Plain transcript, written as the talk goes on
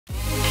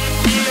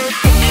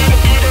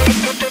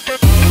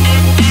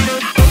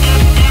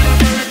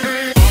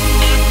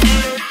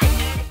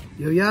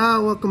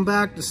welcome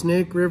back to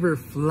Snake River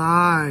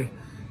Fly.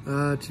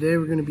 Today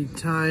we're going to be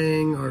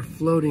tying our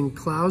floating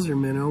Clouser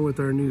minnow with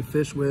our new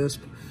fish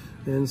wisp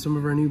and some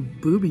of our new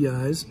booby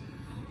eyes.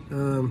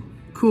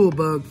 Cool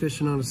bug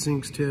fishing on a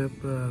sinks tip.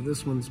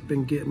 This one's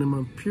been getting them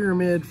on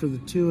pyramid for the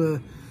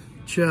tua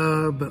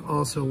chub, but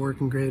also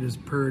working great as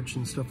perch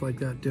and stuff like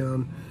that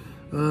down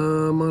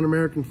on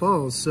American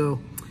Falls. So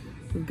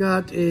we've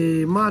got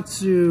a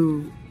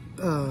Matsu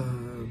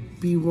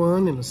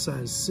B1 in a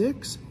size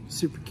 6.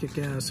 Super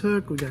kick-ass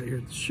hook we got here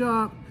at the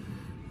shop.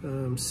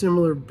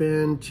 Similar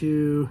bend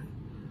to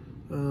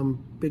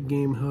big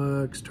game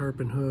hooks,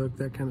 tarpon hook,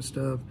 that kind of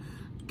stuff.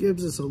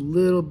 Gives us a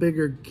little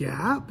bigger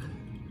gap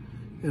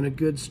and a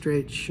good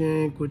straight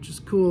shank, which is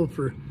cool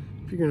for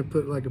if you're gonna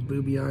put like a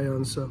booby eye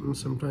on something.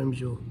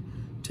 Sometimes you'll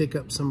take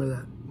up some of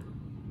that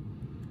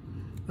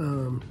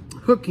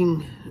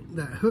hooking,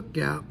 that hook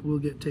gap will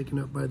get taken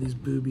up by these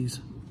booby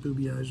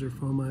eyes or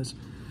foam eyes.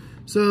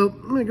 So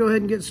I'm gonna go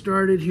ahead and get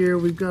started here.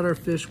 We've got our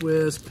fish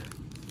wisp.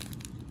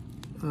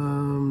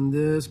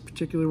 This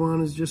particular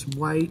one is just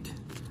white,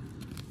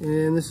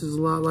 and this is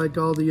a lot like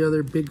all the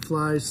other big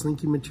fly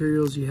slinky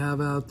materials you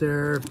have out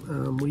there.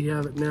 We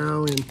have it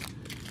now in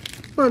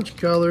a bunch of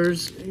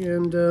colors,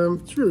 and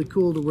it's really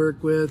cool to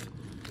work with.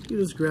 You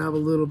just grab a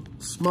little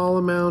small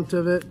amount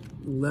of it,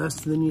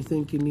 less than you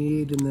think you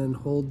need, and then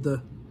hold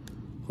the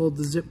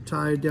zip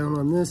tie down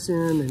on this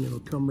end, and it'll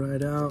come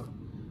right out.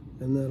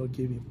 And that'll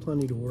give you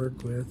plenty to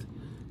work with.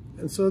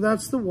 And so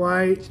that's the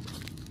white.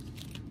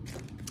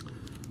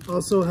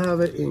 Also have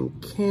it in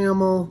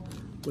camel,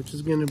 which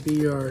is gonna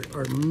be our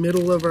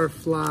middle of our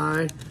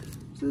fly.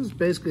 So this is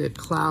basically a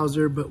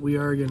Clouser, but we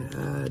are gonna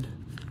add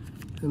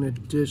an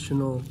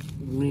additional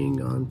wing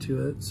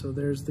onto it. So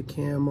there's the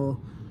camel,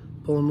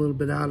 pulling a little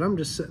bit out. I'm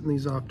just setting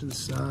these off to the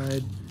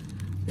side.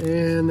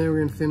 And then we're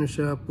gonna finish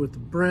up with the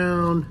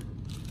brown.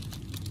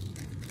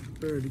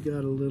 Already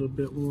got a little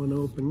bit one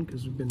open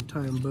because we've been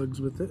tying bugs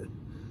with it,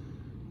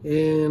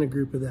 and a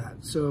group of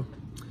that. So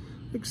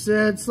like I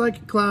said, it's like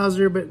a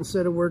Clouser, but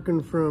instead of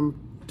working from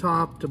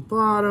top to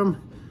bottom,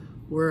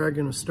 we're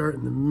going to start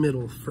in the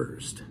middle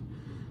first.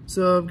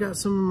 So I've got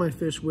some of my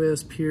fish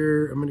wisp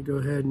here. I'm going to go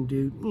ahead and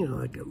do, you know,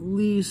 like at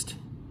least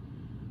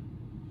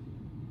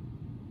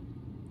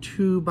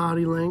 2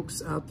 body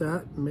lengths out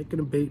that. I'm making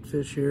a bait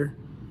fish here.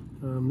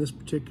 This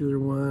particular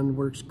one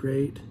works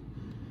great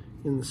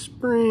in the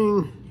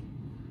spring.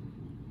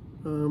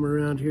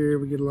 Around here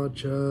we get a lot of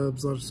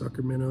chubs, a lot of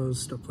sucker minnows,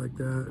 stuff like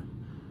that.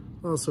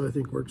 Also I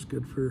think works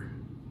good for,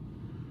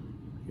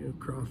 you know,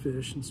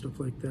 crawfish and stuff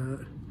like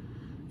that.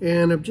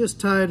 And I've just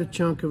tied a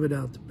chunk of it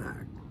out the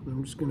back.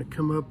 I'm just going to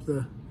come up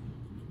the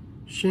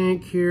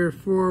shank here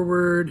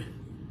forward,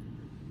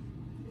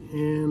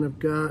 and I've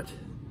got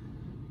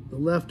the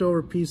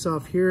leftover piece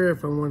off here.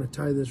 If I want to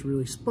tie this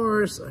really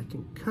sparse, I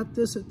can cut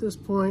this at this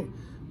point,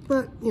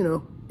 but you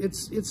know,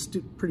 it's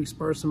pretty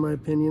sparse in my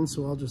opinion,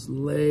 so I'll just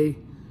lay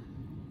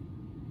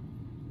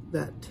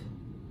that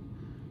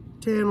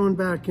tan one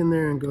back in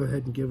there and go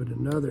ahead and give it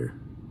another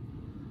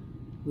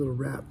little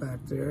wrap back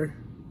there,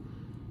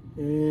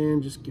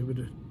 and just give it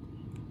a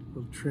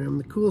little trim.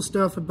 The cool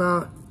stuff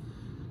about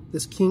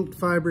this kinked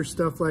fiber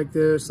stuff like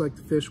this, like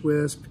the fish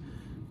wisp,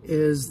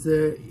 is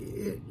that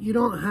you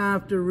don't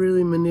have to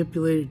really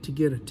manipulate it to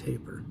get a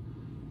taper,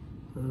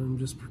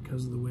 just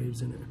because of the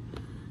waves in it.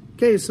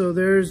 Okay, so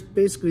there's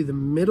basically the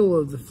middle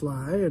of the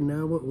fly, and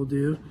now what we'll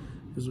do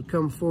is we'll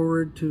come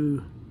forward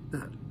to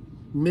that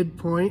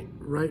midpoint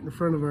right in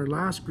front of our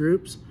last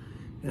groups,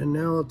 and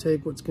now I'll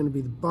take what's going to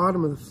be the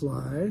bottom of the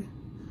fly,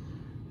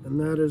 and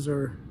that is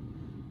our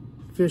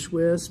fish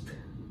wisp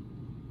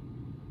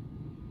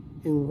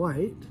in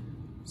white.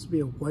 This will be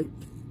a white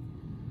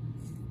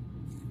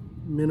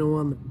minnow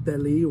on the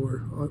belly,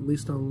 or at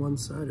least on one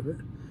side of it,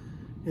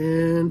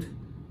 and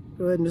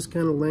go ahead and just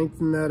kind of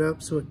lengthen that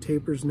up so it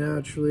tapers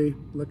naturally.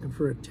 Looking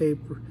for a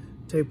taper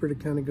to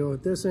kind of go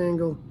at this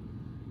angle,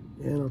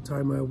 and I'll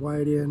tie my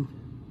white in.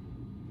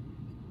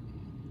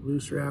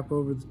 Loose wrap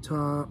over the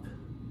top,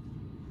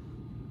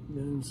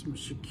 then some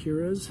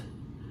Shakuras.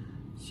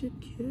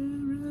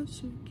 Shakira.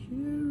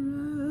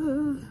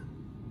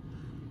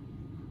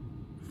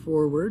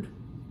 Forward.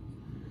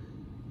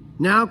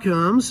 Now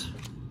comes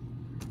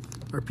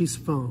our piece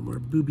of foam, our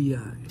booby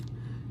eye.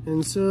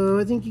 And so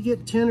I think you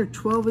get 10 or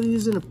 12 of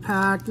these in a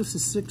pack. This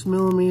is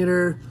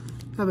 6mm.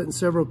 Have it in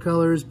several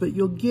colors, but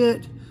you'll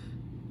get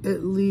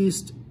at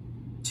least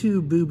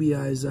 2 booby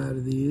eyes out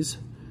of these.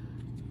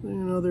 You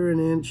know, they're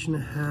 1.5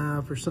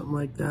 inches or something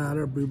like that.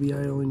 Our booby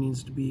eye only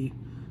needs to be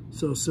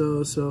so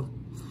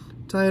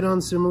tie it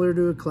on similar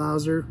to a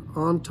Clouser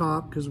on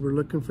top, because we're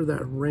looking for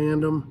that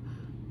random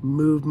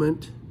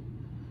movement.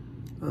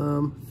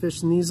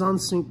 Fishing these on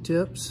sink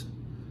tips,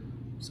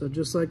 so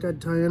just like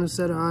I'd tie in a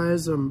set of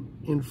eyes, I'm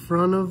in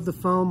front of the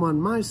foam on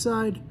my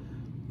side,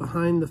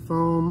 behind the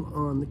foam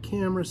on the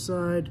camera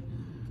side.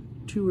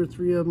 2 or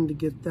 3 of them to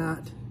get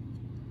that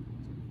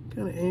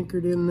kind of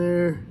anchored in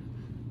there.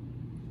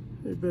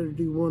 I better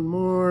do one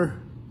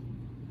more,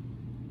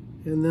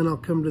 and then I'll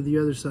come to the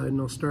other side and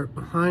I'll start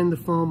behind the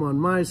foam on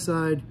my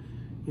side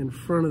in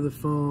front of the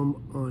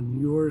foam on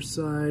your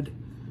side,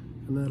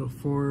 and that'll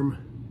form,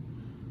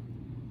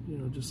 you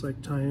know, just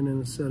like tying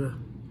in a set of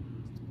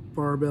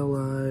barbell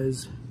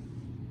eyes.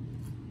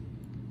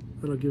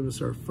 That'll give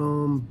us our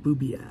foam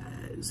booby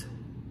eyes.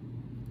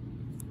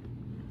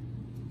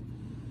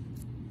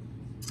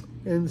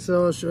 And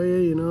so I'll show you,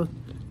 you know,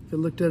 if I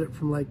looked at it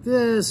from like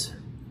this,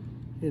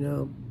 you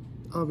know,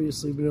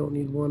 obviously we don't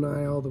need one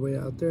eye all the way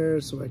out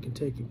there, so I can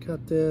take and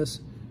cut this.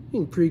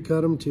 You can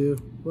pre-cut them too,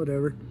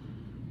 whatever.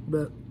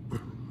 But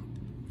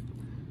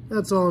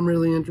that's all I'm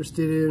really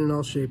interested in, and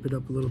I'll shape it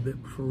up a little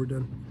bit before we're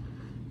done.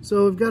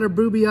 So we've got our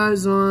booby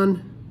eyes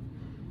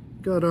on,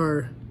 got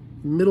our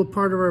middle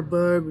part of our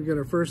bug, we got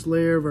our first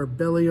layer of our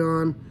belly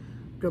on,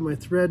 got my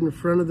thread in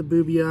front of the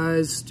booby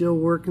eyes, still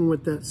working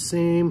with that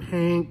same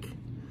hank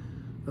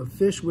of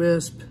fish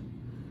wisp,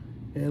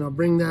 and I'll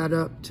bring that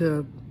up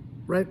to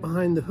right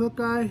behind the hook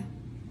eye,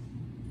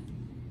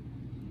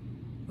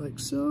 like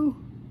so,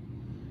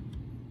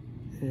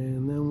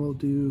 and then we'll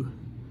do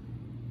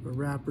a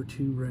wrap or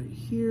two right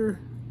here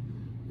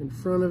in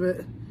front of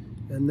it,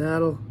 and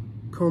that'll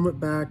comb it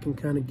back and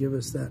kind of give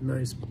us that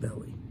nice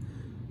belly.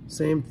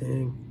 Same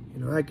thing,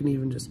 you know, I can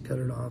even just cut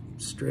it off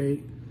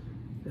straight,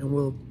 and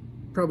we'll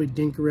probably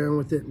dink around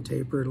with it and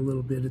taper it a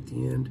little bit at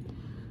the end.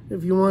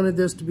 If you wanted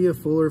this to be a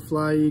fuller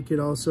fly, you could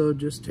also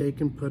just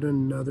take and put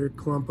another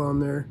clump on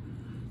there.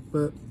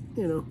 But,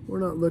 you know, we're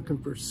not looking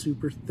for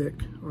super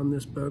thick on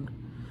this bug.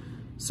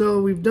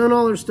 So we've done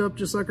all our stuff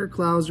just like our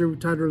clouser. We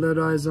tied our lead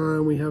eyes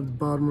on. We have the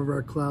bottom of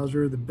our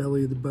clouser, the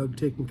belly of the bug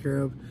taken care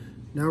of.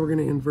 Now we're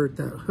going to invert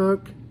that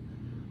hook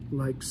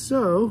like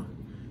so.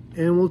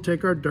 And we'll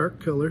take our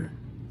dark color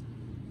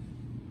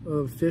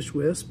of fish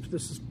wisp.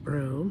 This is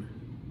brown.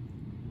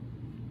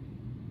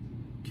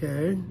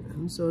 Okay,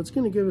 and so it's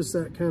going to give us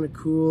that kind of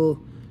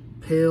cool,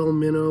 pale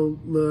minnow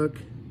look.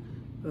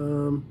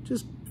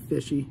 Just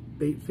fishy,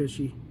 bait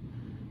fishy,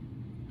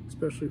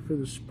 especially for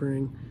the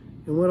spring.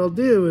 And what I'll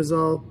do is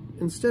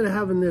instead of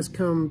having this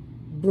come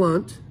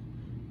blunt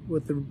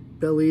with the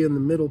belly and the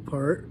middle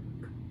part,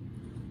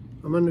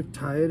 I'm going to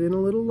tie it in a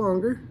little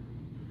longer.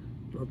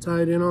 I'll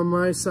tie it in on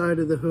my side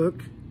of the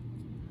hook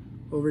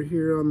over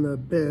here on the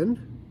bend,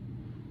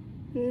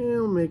 and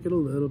I'll make it a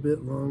little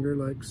bit longer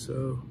like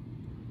so.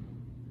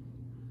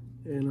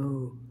 And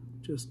I'll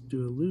just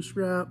do a loose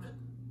wrap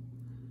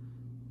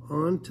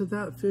onto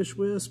that fish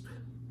wisp,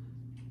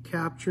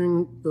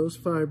 capturing those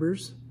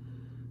fibers,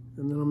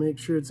 and then I'll make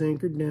sure it's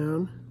anchored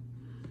down.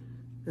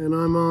 And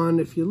I'm on,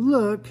 if you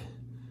look,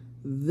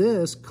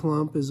 this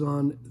clump is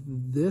on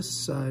this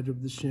side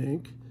of the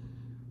shank.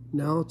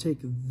 Now I'll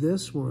take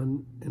this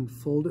one and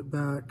fold it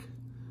back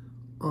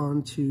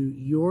onto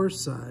your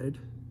side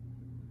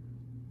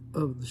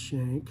of the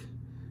shank,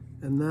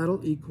 and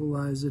that'll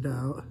equalize it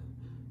out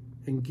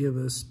and give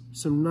us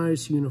some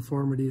nice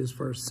uniformity as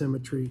far as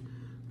symmetry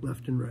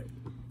left and right.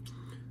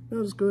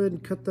 Now just go ahead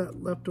and cut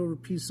that leftover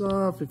piece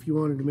off. If you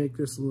wanted to make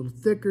this a little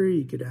thicker,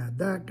 you could add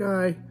that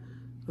guy,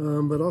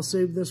 but I'll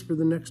save this for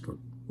the next one.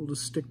 We'll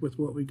just stick with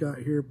what we got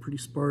here, pretty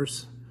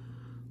sparse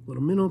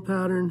little minnow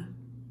pattern.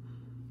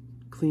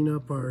 Clean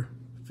up our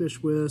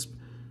fish wisp.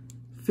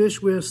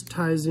 Fish wisp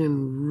ties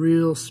in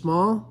real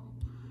small,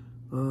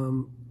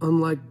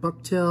 unlike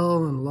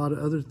bucktail and a lot of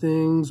other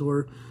things,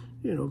 or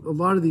you know, a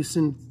lot of these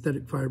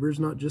synthetic fibers,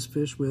 not just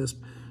fish wisp.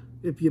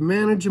 If you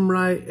manage them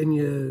right and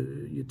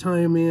you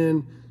tie them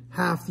in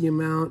half the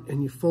amount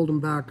and you fold them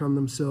back on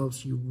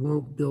themselves, you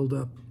won't build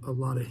up a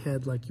lot of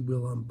head like you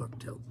will on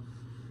bucktail.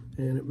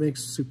 And it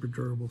makes a super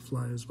durable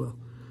fly as well.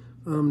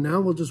 Now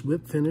we'll just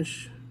whip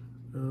finish.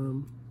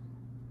 You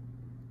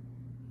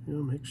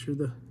know, make sure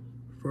the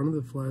front of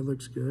the fly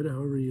looks good,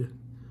 however you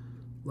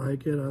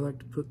like it. I like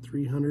to put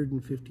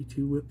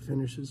 352 whip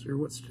finishes, or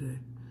what's today?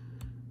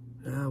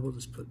 We'll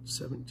just put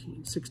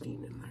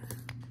 16 in there.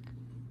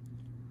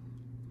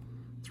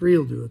 3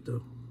 will do it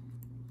though.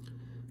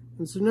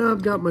 And so now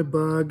I've got my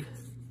bug,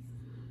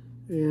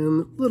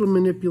 and a little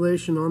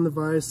manipulation on the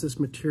vise. This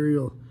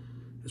material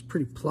is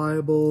pretty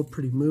pliable,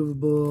 pretty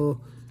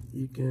movable.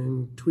 You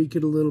can tweak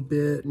it a little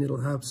bit and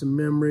it'll have some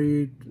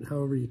memory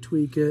however you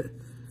tweak it.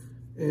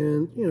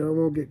 And you know, I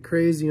won't get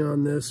crazy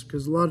on this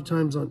because a lot of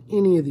times on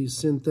any of these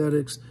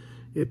synthetics,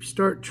 if you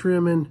start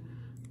trimming,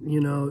 you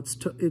know,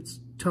 it's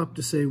tough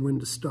to say when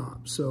to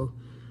stop. So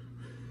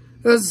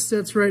as it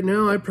sits right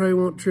now, I probably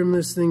won't trim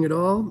this thing at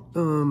all.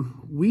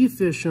 We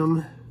fish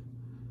them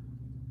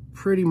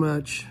pretty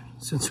much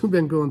since we've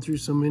been going through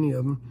so many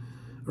of them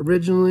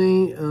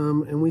originally,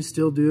 and we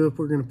still do if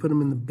we're going to put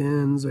them in the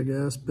bins, I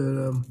guess.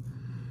 But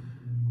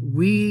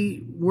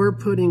we were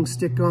putting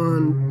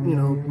stick-on, you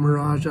know,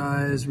 mirage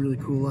eyes, really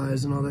cool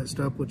eyes and all that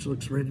stuff, which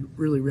looks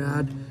really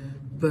rad.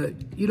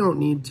 But you don't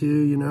need to,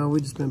 you know.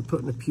 We've just been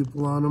putting a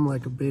pupil on them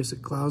like a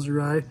basic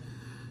Clouser eye.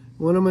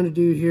 What I'm going to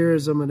do here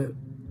is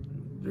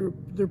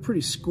they're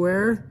pretty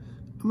square.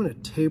 I'm going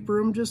to taper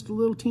them just a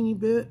little teeny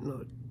bit, and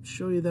I'll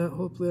show you that.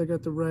 Hopefully I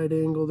got the right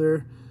angle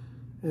there.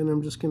 And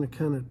I'm just going to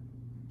kind of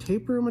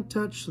taper them a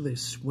touch so they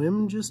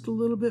swim just a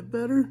little bit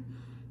better.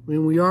 I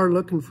mean, we are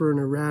looking for an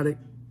erratic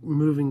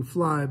moving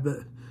fly, but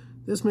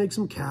This makes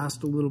them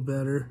cast a little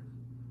better,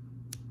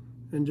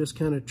 and just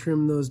kind of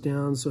trim those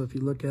down. So if you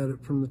look at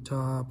it from the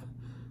top,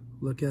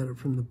 look at it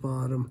from the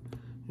bottom,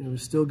 you know,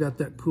 we've still got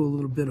that cool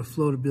little bit of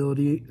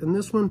floatability. And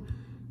this one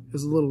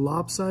is a little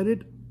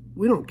lopsided.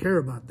 We don't care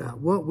about that.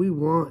 What we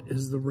want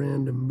is the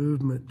random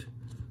movement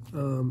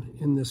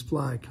in this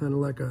fly, kind of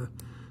like a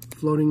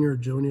floating or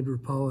jointed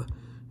Rapala.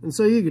 And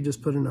so you could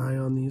just put an eye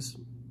on these.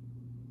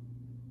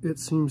 It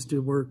seems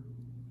to work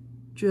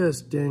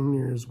just dang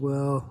near as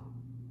well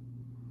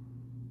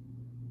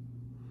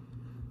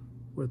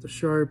with the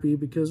Sharpie,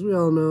 because we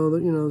all know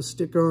that, you know,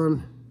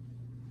 stick-on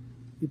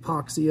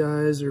epoxy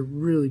eyes are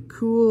really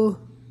cool,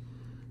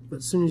 but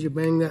as soon as you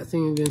bang that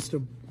thing against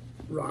a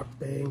rock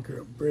bank or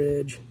a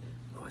bridge,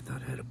 oh, I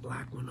thought I had a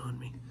black one on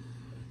me.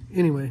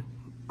 Anyway,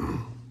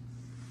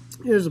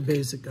 here's a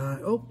basic eye.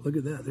 Oh, look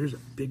at that. There's a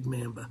big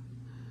mamba,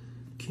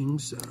 king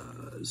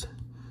size.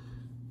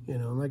 You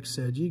know, like I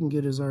said, you can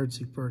get as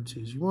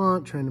artsy-fartsy as you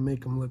want, trying to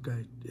make them look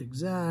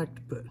exact,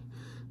 but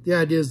the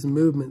idea is the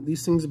movement.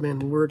 These things have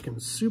been working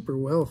super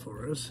well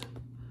for us.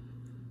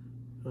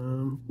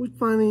 We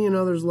finally, you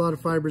know, there's a lot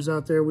of fibers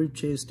out there. We've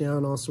chased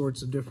down all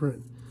sorts of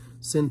different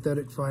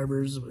synthetic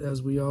fibers,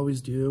 as we always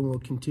do, and we'll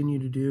continue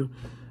to do.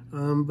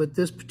 But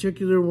this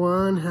particular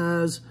one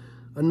has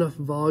enough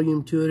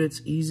volume to it.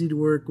 It's easy to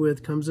work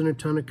with, comes in a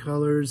ton of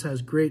colors,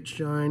 has great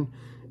shine,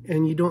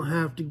 and you don't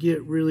have to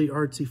get really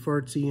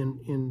artsy-fartsy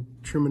in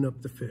trimming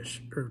up the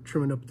fish, or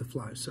trimming up the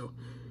fly. So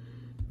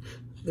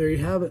there you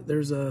have it.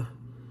 There's a,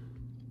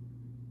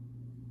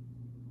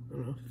 I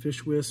don't know,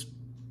 fish wisp,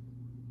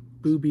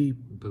 Boobie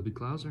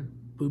Clouser.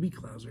 Boobie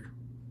Clouser.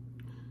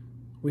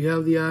 We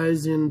have the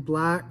eyes in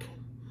black,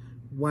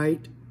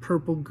 white,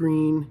 purple,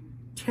 green,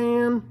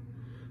 tan.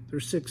 They're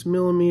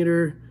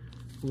 6mm.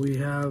 We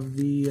have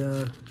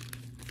the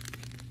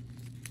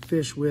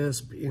fish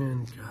wisp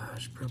in,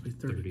 gosh, probably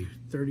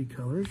 30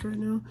 colors right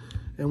now.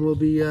 And we'll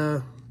be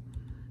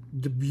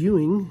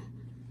debuting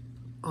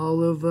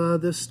all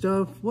of this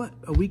stuff, what,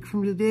 a week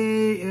from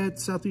today at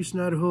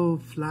Southeastern Idaho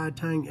Fly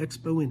Tying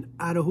Expo in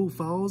Idaho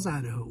Falls,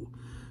 Idaho.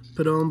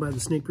 Put on by the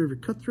Snake River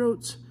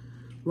Cutthroats.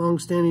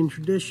 Long-standing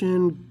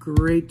tradition,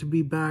 great to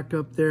be back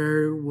up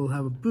there. We'll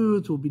have a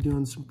booth, we'll be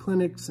doing some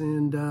clinics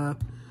and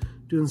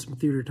doing some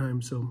theater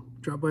time. So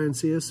drop by and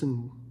see us,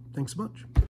 and thanks so much.